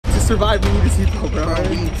survive, we need a seatbelt, bro.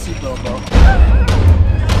 We need a seatbelt, bro.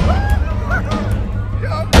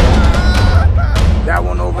 That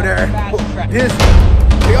one over there. Dizzy.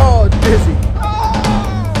 They all dizzy.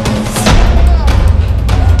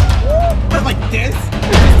 Like this?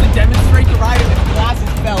 Just to demonstrate the ride and the glasses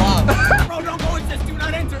fell off. Bro, don't go, it says do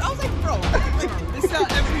not enter. I was like, bro, this is not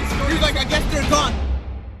every story. He's like, I guess they're gone.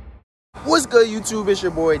 What's good, YouTube? It's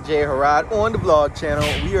your boy Jay HARROD on the vlog channel.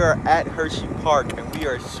 We are at Hershey Park and we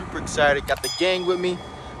are super excited. Got the gang with me.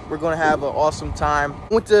 We're gonna have an awesome time.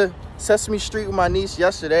 Went to Sesame Street with my niece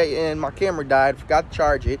yesterday and my camera died. Forgot to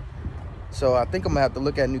charge it. So I think I'm gonna have to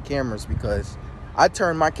look at new cameras because I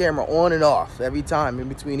turn my camera on and off every time in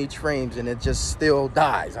between each frames and it just still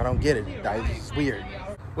dies. I don't get it. It's weird.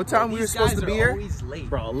 What time we were supposed to be here? Late.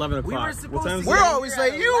 Bro, 11 o'clock. We're always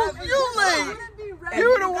late. You late.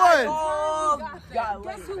 You the one.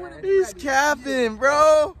 He's capping,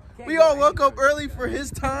 bro. We all woke up early for his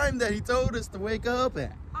time that he told us to wake up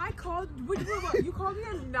at. I called, you called me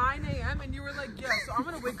at 9 a.m. and you were like, yeah, so I'm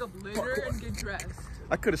gonna wake up later and get dressed.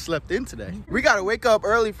 I could have slept in today. We gotta wake up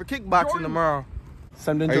early for kickboxing tomorrow.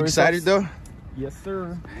 Are you excited though? Yes,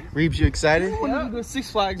 sir. Reeves, you excited? Yeah. Go Six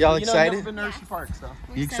Flags. Y'all excited? I've been to HERSHEY Park, so.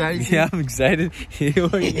 You excited? Yeah, I'm excited.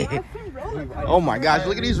 Oh my gosh,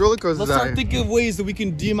 look at these roller coasters Let's out start here. thinking of ways that we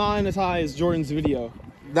can demonetize Jordan's video.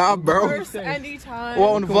 Nah, bro. First, anytime.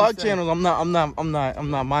 Well, on the vlog channels, I'm not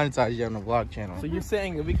monetized yet on the vlog channel. So you're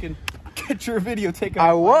saying that we can get your video taken?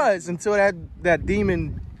 I was until that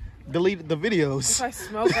demon deleted the videos. If I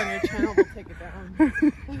smoke on your channel, we'll take it down.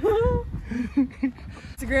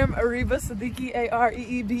 Instagram, Ariba Siddiqui,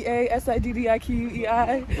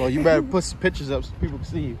 AREEBASIDDIQUEI. Well, you better put some pictures up so people can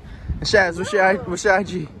see you. And Shaz, what's your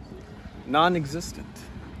IG? Non-existent.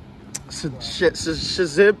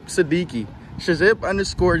 Shazib Siddiqui.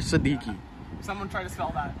 Shazib_Siddiqui. Someone try to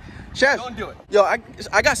spell that. Shaz, Don't do it. Yo, I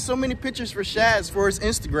got so many pictures for Shaz for his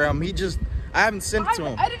Instagram. I haven't sent it to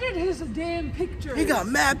him. I edited his damn pictures. He got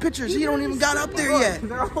mad pictures. He don't even got up there yet.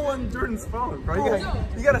 They're all on Jordan's phone, bro.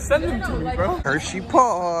 You gotta send them to me, bro. Hershey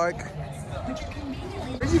Park.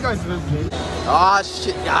 Where you guys visiting? Ah,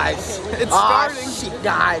 shit, guys. It's starting. Shit,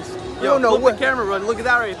 guys. You Yo, don't know flip what the camera run. Look at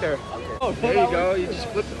that right there. Oh, there you go. You just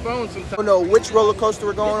flip the phone sometimes. I don't know which roller coaster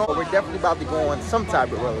we're going on, but we're definitely about to go on some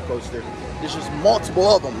type of roller coaster. There's just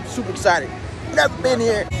multiple of them. Super excited. Never been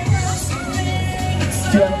here.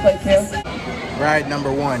 Do you want to play Cam? Ride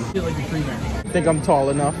number 1. I feel like a free man. Think I'm tall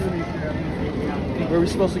enough. Where are we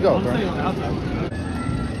supposed to go, bro?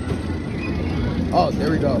 Oh, there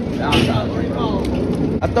we go.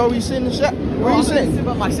 I thought we sitting in the shop. Where you sitting? Sit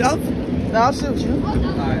by myself? Nah, I'll sit with you.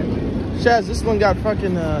 Alright. Shaz, this one got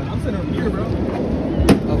fucking I'm sitting over here, bro.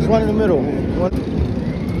 There's one in the middle.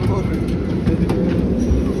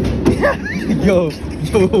 Yo.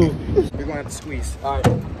 We're gonna have to squeeze. Alright.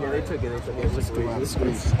 Yeah, they took it. Let's squeeze.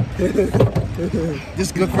 This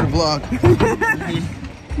is good for the vlog.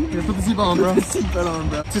 Here, put the seatbelt on, bro. Put the seatbelt on,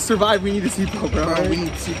 bro. To survive, we need a seatbelt, bro. We need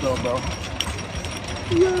a seatbelt, bro.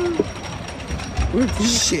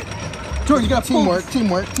 Shit. Jordan, you got teamwork.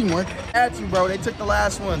 Had to, bro. They took the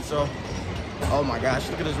last one, so. Oh my gosh,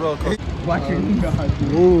 look at this roller coaster.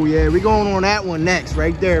 Oh yeah, we going on that one next,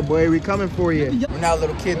 right there, boy. We coming for you. We're not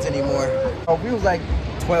little kids anymore. Oh, we was like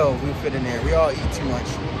 12. We fit in there. We all eat too much.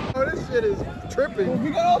 Oh, this shit is tripping.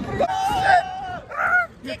 Kick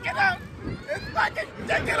it up! It's fucking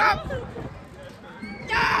kick it up!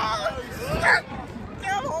 No!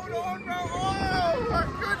 No, hold on, bro. Oh my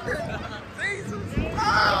goodness! Jesus! Oh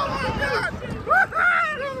my God! Hold on!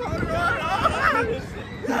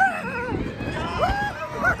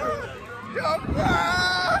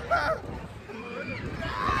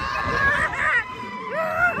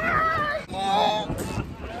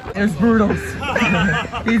 There's Brutals.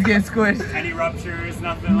 He's getting squished. Any ruptures,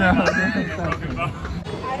 nothing like that.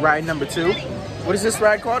 Ride number 2. What is this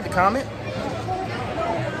ride called? The Comet?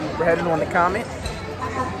 We're heading on the Comet.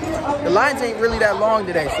 The lines ain't really that long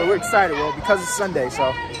today, so we're excited. Well, because it's Sunday,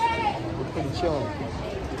 so we're pretty chilling.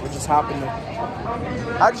 We're just hopping in.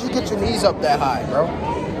 How did you get your knees up that high, bro?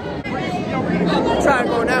 Try to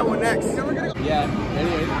go on that one next. Yeah,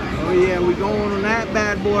 anyway. Oh yeah, we going on that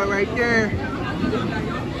bad boy right there.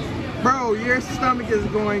 Bro, your stomach is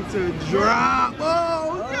going to drop.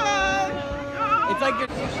 Oh, God. It's like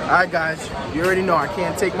Alright guys, you already know I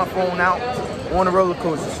can't take my phone out on a roller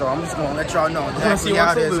coaster, so I'm just gonna let y'all know exactly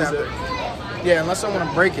how it is. Yeah, unless I want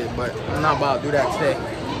to break it, but I'm not about to do that today.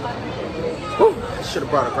 Whew, I should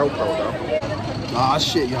have brought a GoPro though. Aw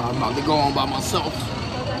shit, y'all, I'm about to go on by myself.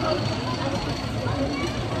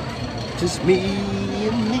 Just me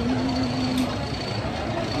and me.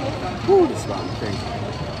 Whew, this is about to be crazy.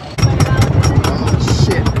 Oh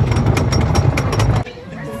shit.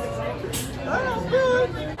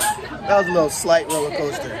 That was a little slight roller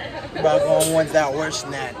coaster. About going ones that worse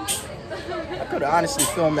than that. I could have honestly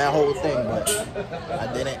filmed that whole thing, but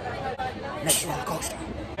I didn't. Next roller coaster.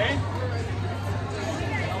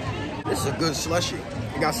 This is a good slushy.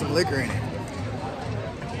 It got some liquor in it.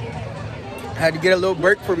 Had to get a little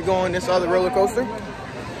break before we go on this other roller coaster.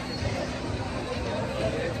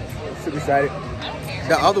 Super excited.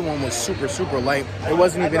 The other one was super, super light. It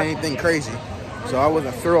wasn't even anything crazy. So I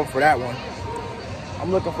wasn't thrilled for that one. I'm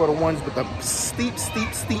looking for the ones with the steep,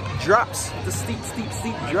 steep, steep drops. The steep, steep,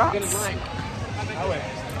 steep drops.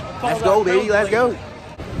 Let's go, baby. Let's go.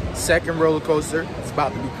 Second roller coaster. It's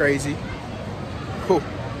about to be crazy. Cool.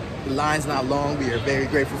 The line's not long. We are very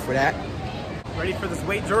grateful for that. Ready for this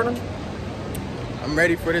wait, Jordan? I'm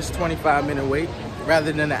ready for this 25-minute wait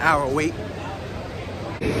rather than an hour wait.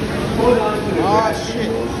 Oh shit.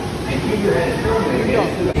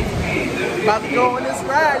 About to go on this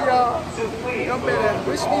ride, y'all. Y'all better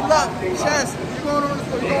wish me luck. SHAZ, you going on this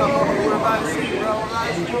one? We're about to see, bro.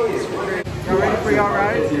 Y'all ready for y'all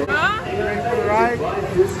ride? Huh? You ready for the ride?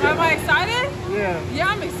 Am I excited? Yeah. Yeah,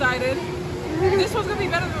 I'm excited. This one's gonna be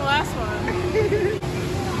better than the last one.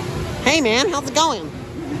 Hey man, how's it going?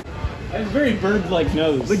 That's very bird-like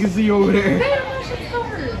nose. Look at you over there.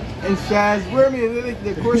 And SHAZ,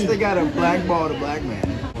 of course they got a black ball to black man.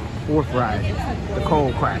 Fourth ride, the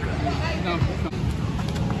cold cracker.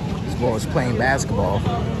 This boy is playing basketball.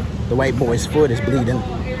 The white boy's foot is bleeding.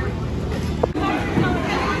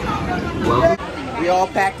 We all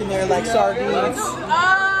packed in there like sardines.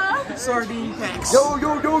 Sardine packs. Yo,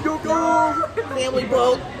 yo, yo, yo, yo! Family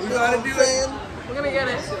boat. We gotta do it. We're gonna get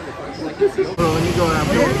it. Hold on, let me go out.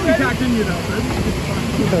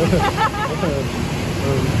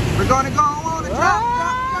 We're gonna go on a drop.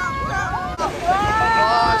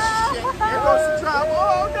 Oh shit! Here goes the drop. Oh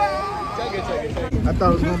no! Take it. I thought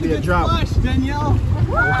it was gonna be a drop. Danielle.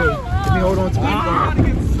 Let me hold on to my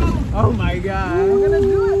phone. Oh my god. We're gonna do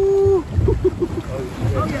it.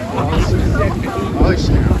 Oh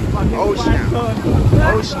snap! Oh snap!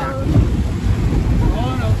 Oh snap!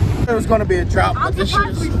 It was gonna be a drop, but this shit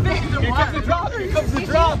is... Here comes the drop. Here comes the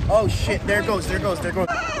drop. Oh shit! There it goes. There it goes. There it goes.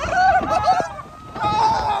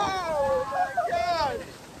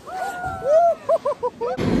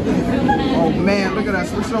 Oh man, look at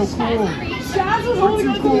us. We're so cool. We're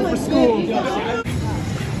too cool for school.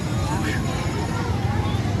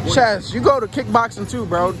 SHAZ, you go to kickboxing too,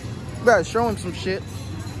 bro. You better show him some shit.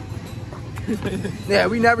 Yeah,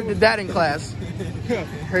 we never did that in class.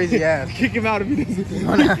 Crazy ass. Kick him out if he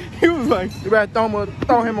doesn't. He was like, You better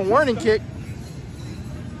throw him a warning kick.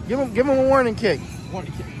 Give him a warning kick.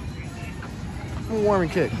 warning kick. Give him a warning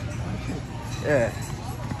kick. Yeah.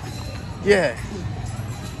 Yeah.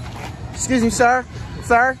 Excuse me, sir.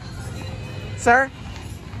 Sir? Sir?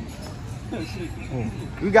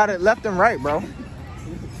 You got it left and right, bro.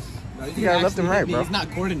 You got it left and right, bro. He's not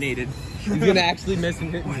coordinated. He's gonna actually miss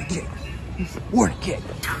and hit me. Warning kick.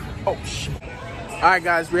 Oh, shit. All right,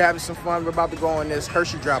 guys, we're having some fun. We're about to go on this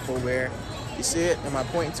Hershey drop over there. You see it? Am I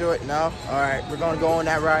pointing to it? No? All right, we're going to go on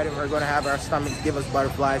that ride, and we're going to have our stomachs give us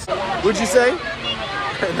butterflies. What'd you say?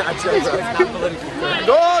 Not just go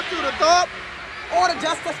to the top. Or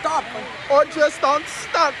just a stop. Or just don't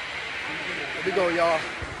stop. Here we go, y'all.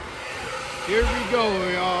 Here we go,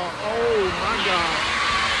 y'all. Oh, my God.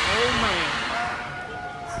 Oh, man.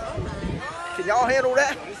 Can y'all handle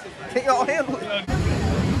that? Can y'all handle it?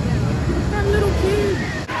 That little kid.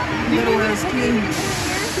 Little ass kid.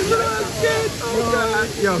 Little ass kid. Oh, God.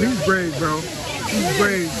 Yo, he's brave, bro. He's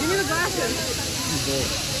brave. Give me the glasses.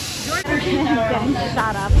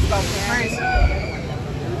 Shut up.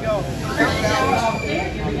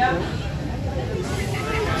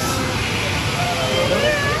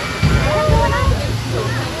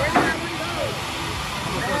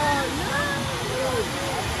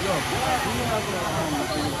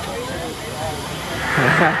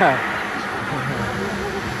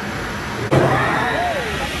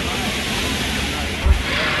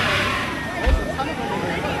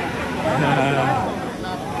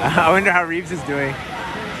 I wonder how Reeves is doing.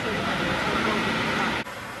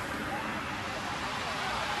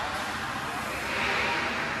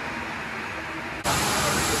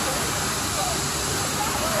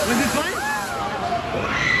 Was it fun?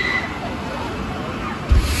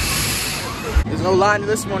 There's no line to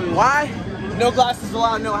this one. Why? No glasses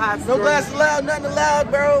allowed, no hats. No glasses allowed, nothing allowed,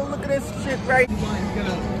 bro. Look at this shit right. Keep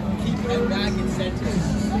it back in center.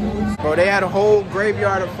 Bro, they had a whole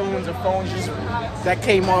graveyard of phones just that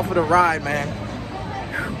came off of the ride, man.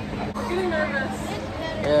 I'm getting nervous.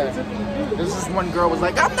 Yeah. This is one girl was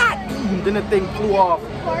like, I'm not. Then the thing flew off.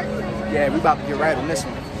 Yeah, we about to get right on this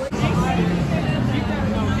one.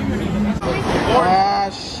 Ah,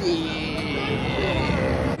 shit.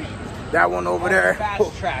 That one over there.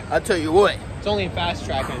 Fast track. I tell you what. It's only a fast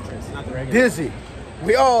track entrance, not the regular. Dizzy.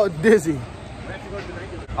 We all dizzy.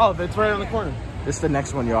 Oh, that's right on the corner. This is the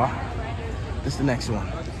next one, y'all. This is the next one.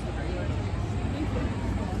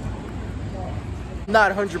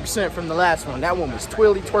 Not 100% from the last one. That one was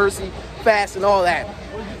twirly, twirsy, fast, and all that.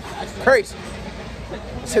 Crazy.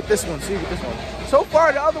 Let's hit this one. See what this one. So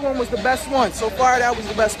far, the other one was the best one. So far, that was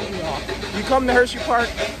the best one, y'all. You come to Hershey Park,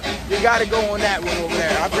 you gotta go on that one over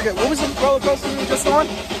there. I forget, what was the roller coaster we were just on?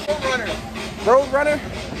 Roadrunner.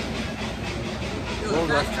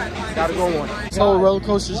 Gotta go on. This whole roller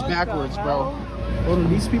coaster's backwards, bro. Hold on,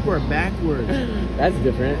 these people are backwards. That's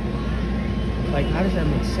different. Like, how does that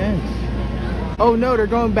make sense? Oh no, they're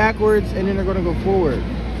going backwards and then they're gonna go forward.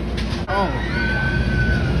 Oh.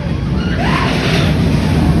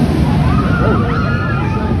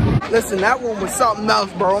 Listen, that one was something else,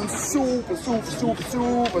 bro. I'm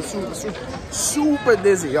super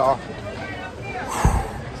dizzy, y'all.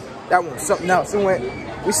 That one was something else.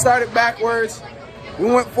 We started backwards, we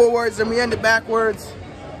went forwards, and we ended backwards.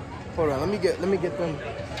 Hold on, let me get them.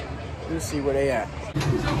 Let's see where they at.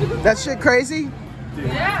 That shit crazy?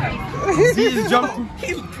 Yeah. He just jumped.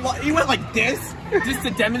 He went like this just to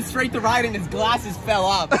demonstrate the ride, and his glasses fell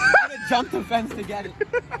off. He had to jump the fence to get it.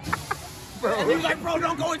 Bro. And he was like, bro,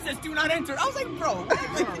 don't go. It says do not enter. I was like, bro,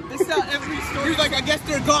 like, this is every store. He was like, I guess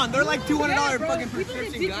they're gone. They're like $200 fucking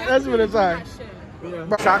prescription guys. That's what it's like. Yeah.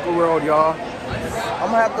 Chocolate World, y'all. I'm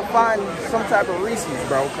gonna have to find some type of Reese's,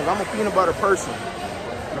 bro, because I'm a peanut butter person.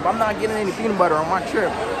 If I'm not getting any peanut butter on my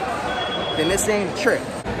trip, then this ain't a trip.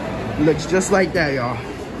 Looks just like that, y'all.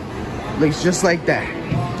 Looks just like that.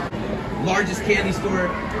 Largest candy store.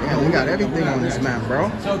 Yeah, we got everything on this map, bro.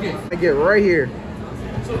 So okay. I get right here.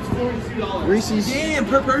 So it's $42. Reese's. Damn,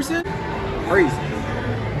 per person? Crazy.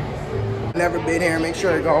 Never been here. Make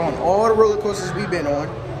sure to go on all the roller coasters we've been on.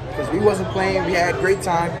 Because we wasn't playing. We had a great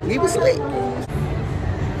time. We was late.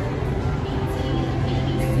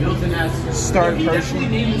 Milton has Start Hershey.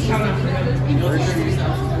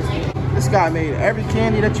 This guy made every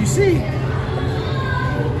candy that you see.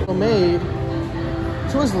 Made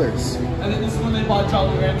Twizzlers. And then this one they bought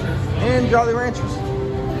Jolly Ranchers. And Jolly Ranchers.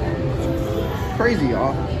 Crazy,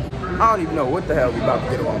 y'all. I don't even know what the hell we about to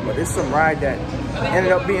get on, but it's some ride that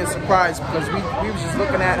ended up being surprised because we was just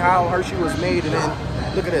looking at how Hershey was made, and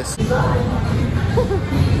then look at this. I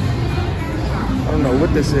don't know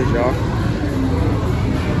what this is, y'all.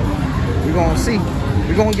 We're gonna see.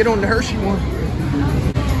 We're gonna get on the Hershey one.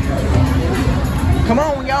 Come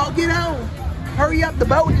on, y'all, get on. Hurry up, the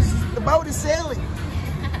boat is sailing.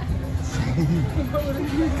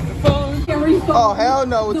 Oh, hell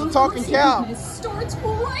no, it's a talking cow. Starts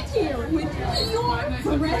right here with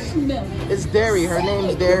your fresh milk. It's Dairy, her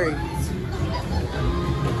name's Dairy.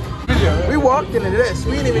 We walked into this.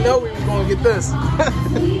 We didn't even know we were going to get this.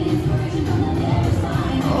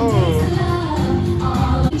 Oh.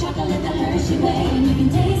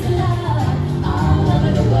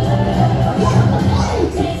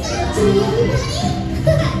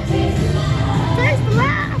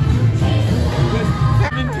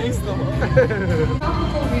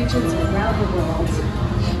 Tropical regions around the world.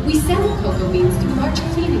 We send cocoa beans through large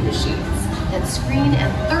cleaning machines that screen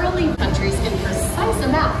and thoroughly countries in precise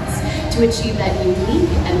amounts to achieve that unique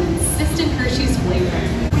and consistent Hershey's flavor.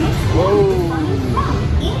 Whoa.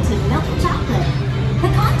 Into milk chocolate,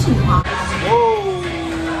 pecan pop.